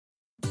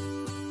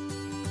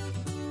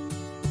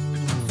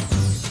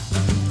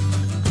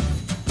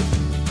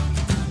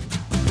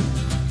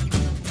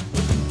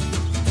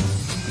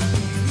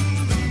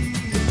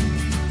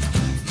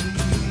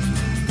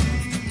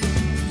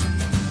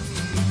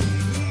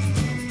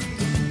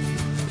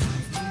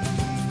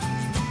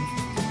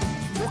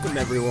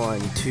Welcome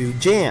everyone to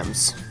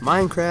Jam's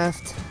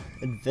Minecraft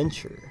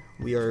Adventure.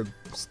 We are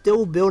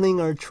still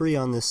building our tree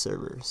on this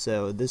server.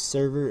 So this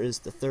server is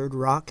the Third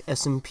Rock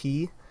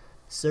SMP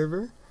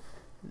server,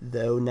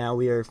 though now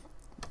we are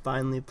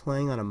finally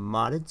playing on a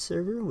modded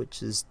server,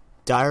 which is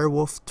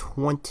Direwolf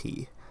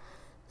 20.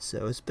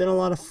 So it's been a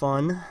lot of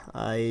fun.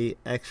 I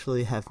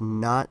actually have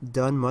not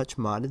done much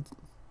modded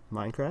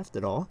Minecraft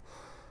at all.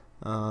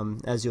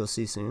 As you'll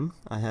see soon,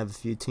 I have a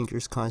few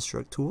Tinker's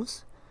Construct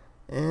tools,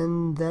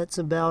 and that's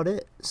about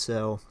it.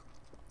 So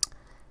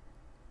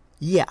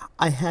yeah,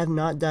 I have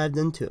not dived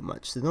into it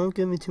much, so don't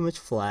give me too much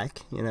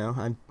flack. You know,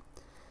 I've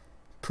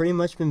pretty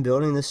much been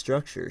building this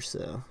structure,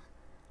 so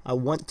I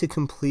want to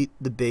complete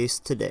the base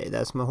today.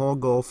 That's my whole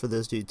goal for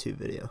this YouTube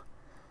video.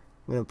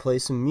 I'm gonna play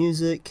some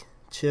music,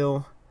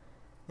 chill,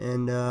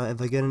 and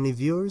if I get any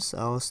viewers,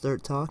 I'll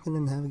start talking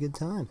and have a good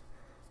time.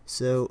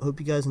 So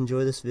hope you guys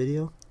enjoy this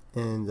video,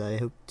 and I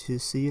hope to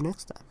see you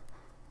next time.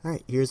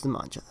 Alright, here's the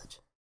montage.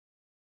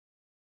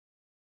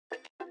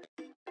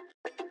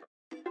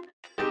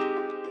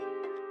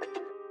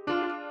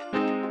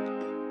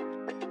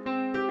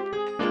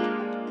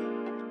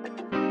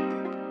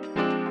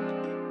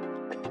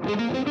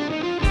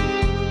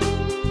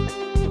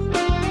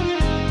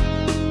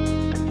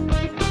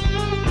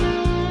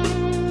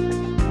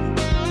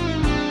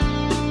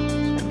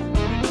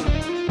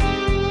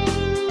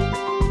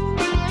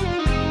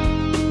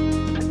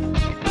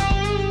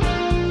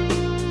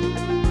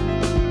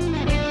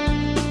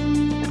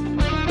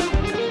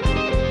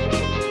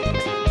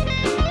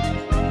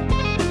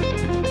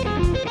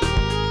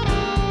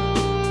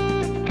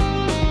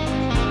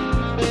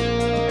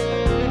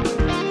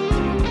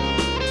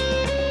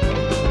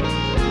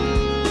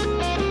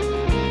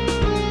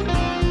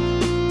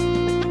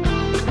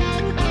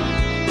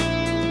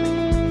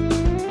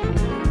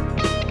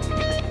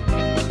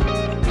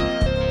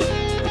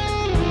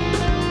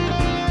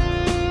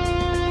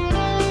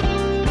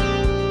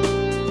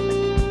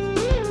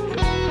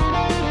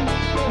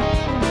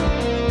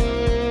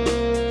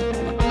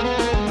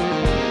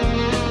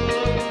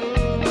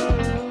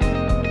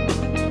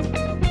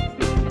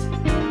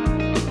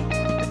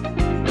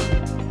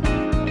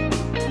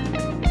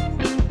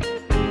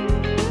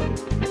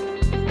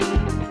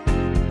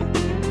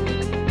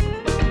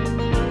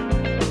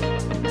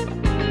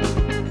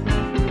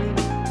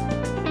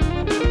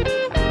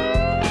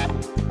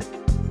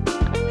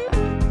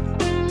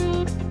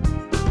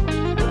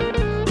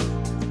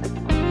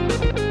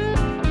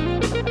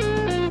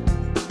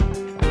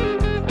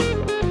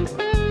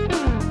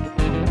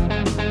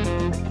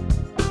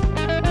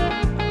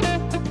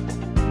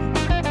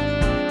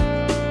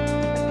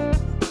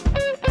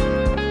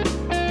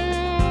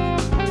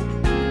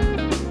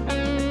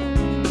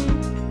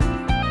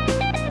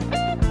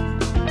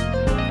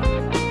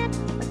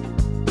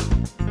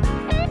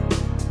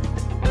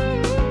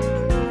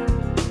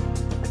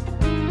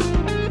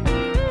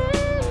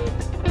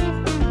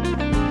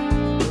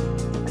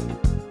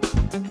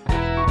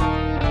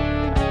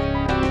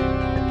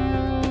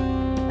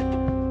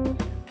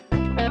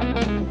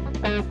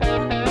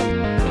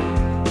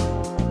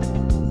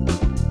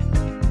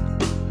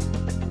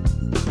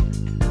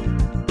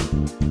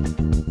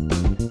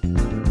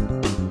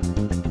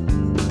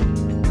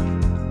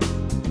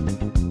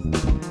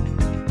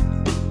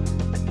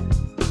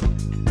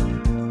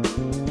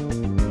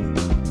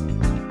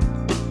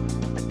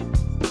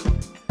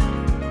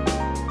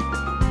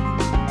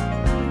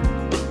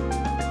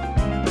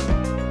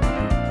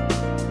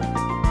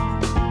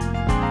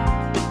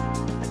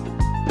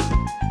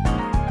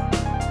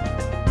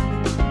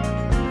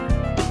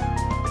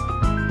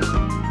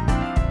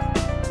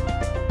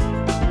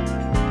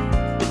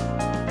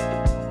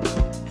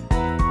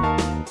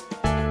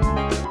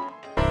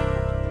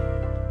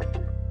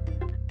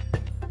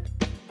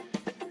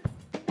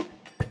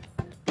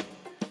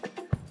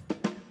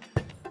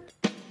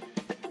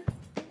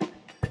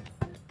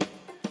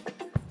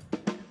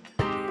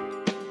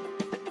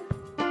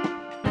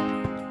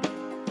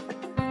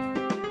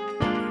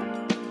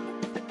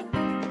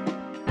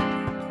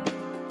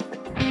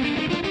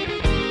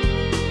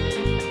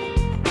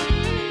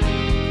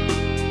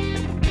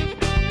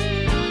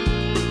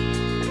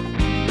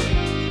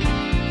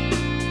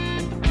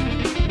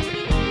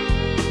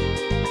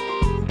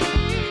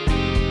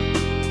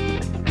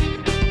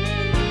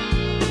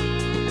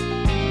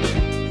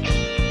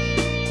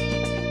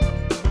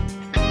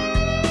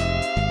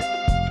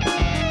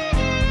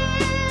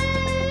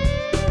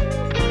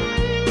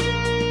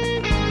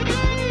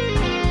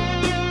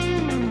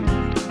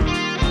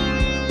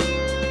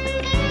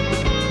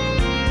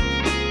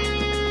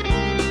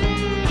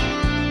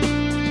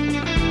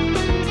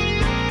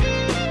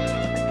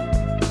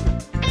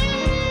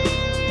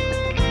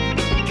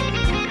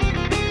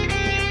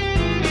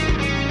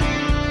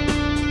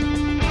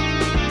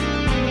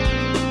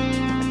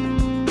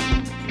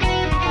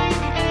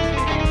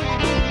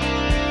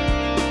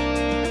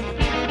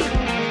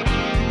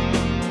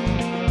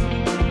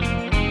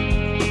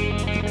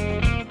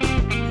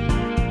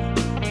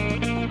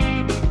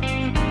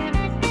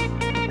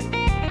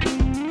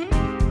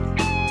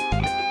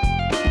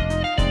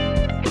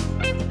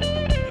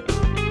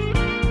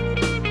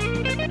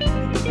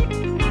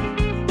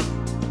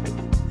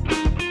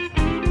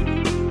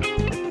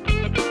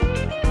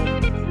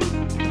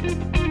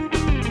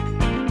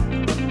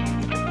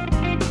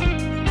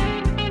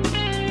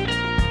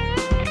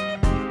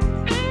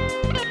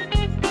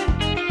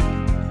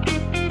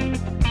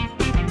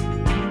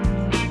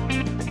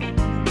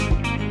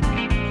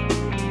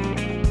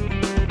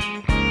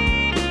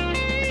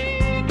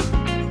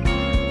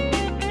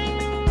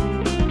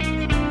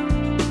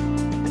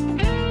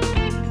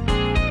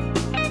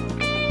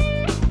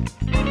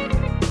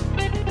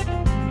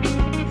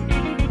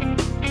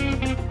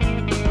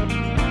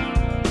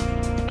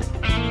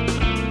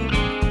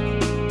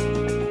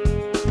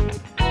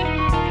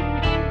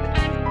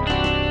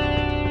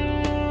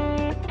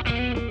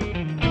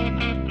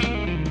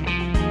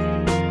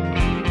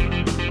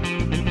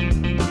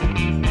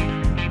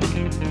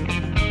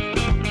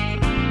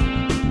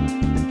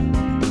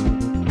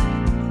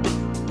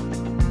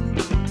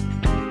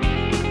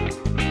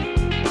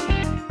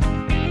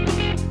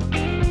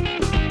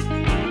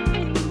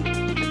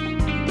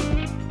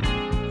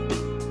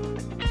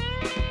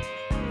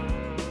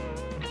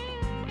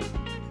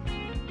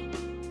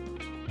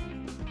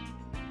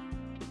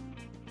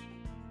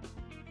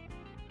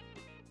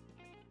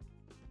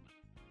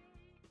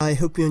 I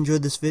hope you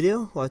enjoyed this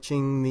video,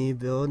 watching me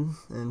build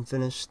and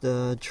finish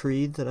the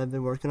tree that I've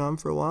been working on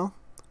for a while.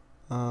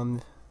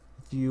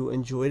 If you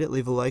enjoyed it,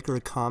 leave a like or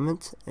a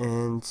comment,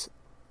 and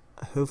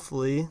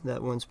hopefully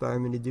that will inspire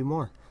me to do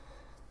more.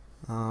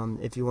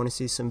 If you want to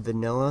see some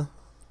vanilla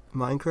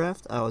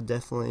Minecraft, I will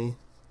definitely,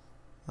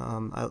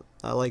 I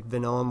like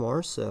vanilla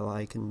more, so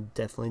I can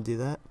definitely do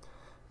that.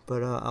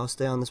 But I'll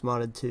stay on this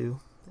modded too,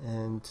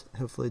 and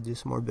hopefully do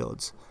some more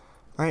builds.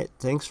 Alright,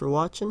 thanks for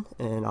watching,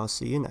 and I'll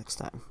see you next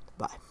time.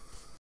 Bye.